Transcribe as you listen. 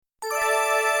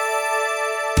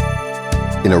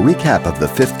In a recap of the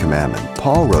fifth commandment,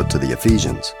 Paul wrote to the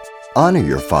Ephesians, "Honor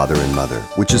your father and mother,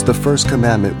 which is the first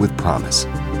commandment with promise,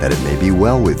 that it may be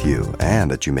well with you and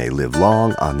that you may live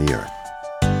long on the earth."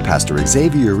 Pastor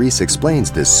Xavier Reese explains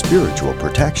this spiritual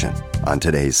protection on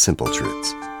today's Simple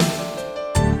Truths.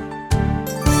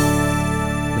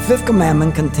 The fifth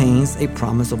commandment contains a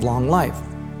promise of long life.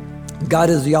 God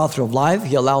is the author of life.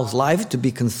 He allows life to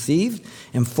be conceived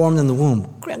and formed in the womb.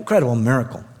 Incredible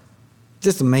miracle.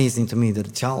 Just amazing to me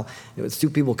that two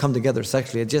people come together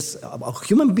sexually. Just a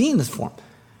human being is formed.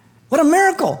 What a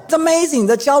miracle. It's amazing.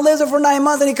 The child lives there for 9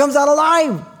 months and he comes out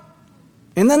alive.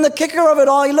 And then the kicker of it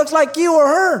all, he looks like you or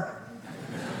her.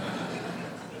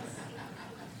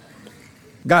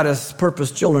 God has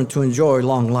purposed children to enjoy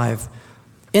long life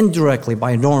indirectly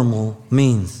by normal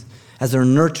means, as they're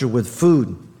nurtured with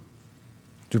food,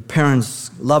 through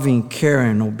parents' loving care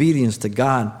and obedience to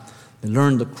God. They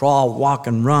learn to crawl, walk,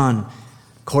 and run,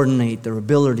 coordinate their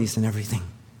abilities and everything.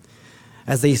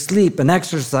 As they sleep and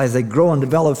exercise, they grow and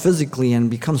develop physically and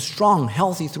become strong,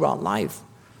 healthy throughout life.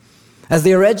 As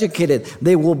they are educated,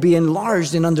 they will be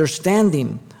enlarged in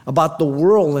understanding about the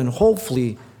world and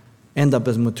hopefully end up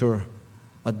as mature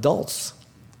adults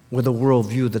with a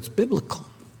worldview that's biblical.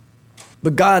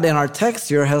 But God, in our text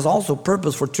here, has also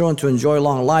purpose for children to enjoy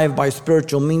long life by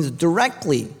spiritual means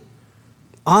directly,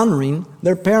 honoring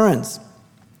their parents.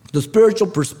 The spiritual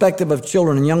perspective of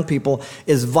children and young people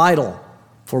is vital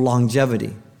for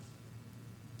longevity.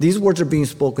 These words are being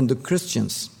spoken to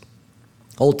Christians,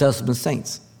 Old Testament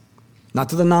saints, not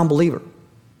to the non-believer,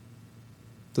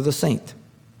 to the saint.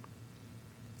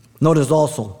 Notice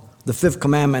also, the fifth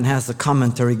commandment has a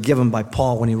commentary given by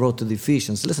Paul when he wrote to the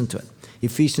Ephesians. Listen to it.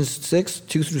 Ephesians 6,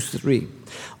 2-3.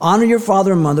 Honor your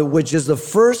father and mother, which is the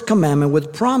first commandment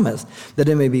with promise, that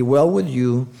it may be well with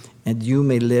you and you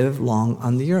may live long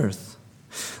on the earth.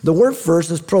 The word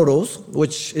first is protos,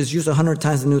 which is used 100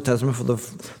 times in the New Testament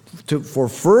for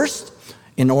first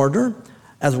in order,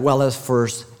 as well as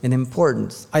first in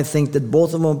importance. I think that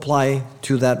both of them apply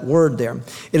to that word there.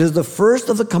 It is the first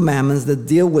of the commandments that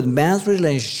deal with man's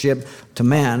relationship to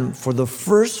man, for the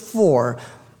first four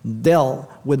dealt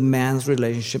with man's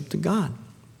relationship to God.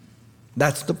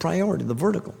 That's the priority, the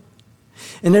vertical.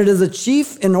 And it is the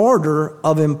chief in order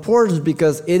of importance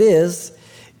because it is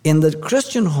in the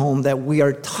Christian home that we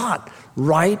are taught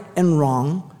right and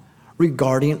wrong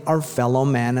regarding our fellow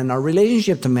man and our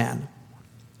relationship to man.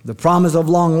 The promise of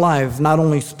long life not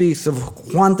only speaks of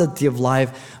quantity of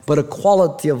life, but a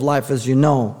quality of life, as you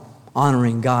know,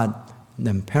 honoring God and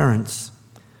them parents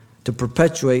to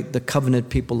perpetuate the covenant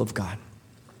people of God.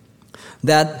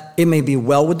 That it may be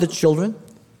well with the children,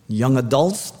 young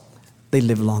adults, they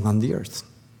live long on the earth.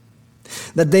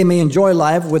 That they may enjoy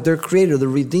life with their Creator, the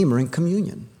Redeemer, in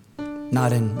communion,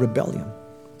 not in rebellion.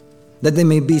 That they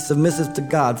may be submissive to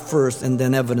God first, and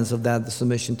then evidence of that, the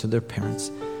submission to their parents.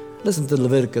 Listen to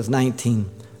Leviticus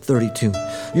 19:32.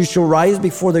 You shall rise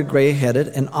before the gray-headed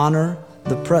and honor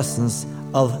the presence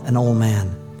of an old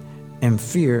man, and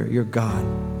fear your God.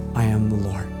 I am the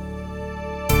Lord.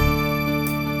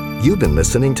 You've been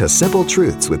listening to Simple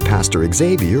Truths with Pastor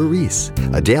Xavier Reese,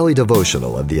 a daily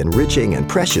devotional of the enriching and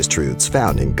precious truths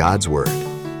found in God's Word.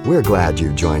 We're glad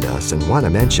you've joined us and want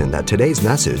to mention that today's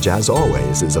message, as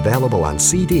always, is available on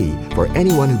CD for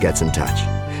anyone who gets in touch.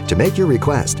 To make your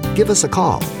request, give us a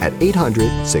call at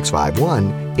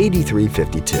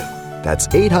 800-651-8352. That's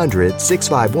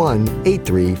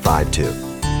 800-651-8352.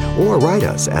 Or write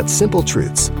us at Simple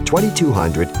Truths,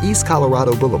 2200 East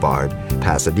Colorado Boulevard,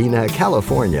 Pasadena,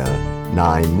 California,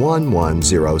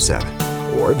 91107.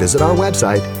 Or visit our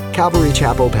website,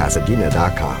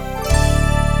 CalvaryChapelPasadena.com.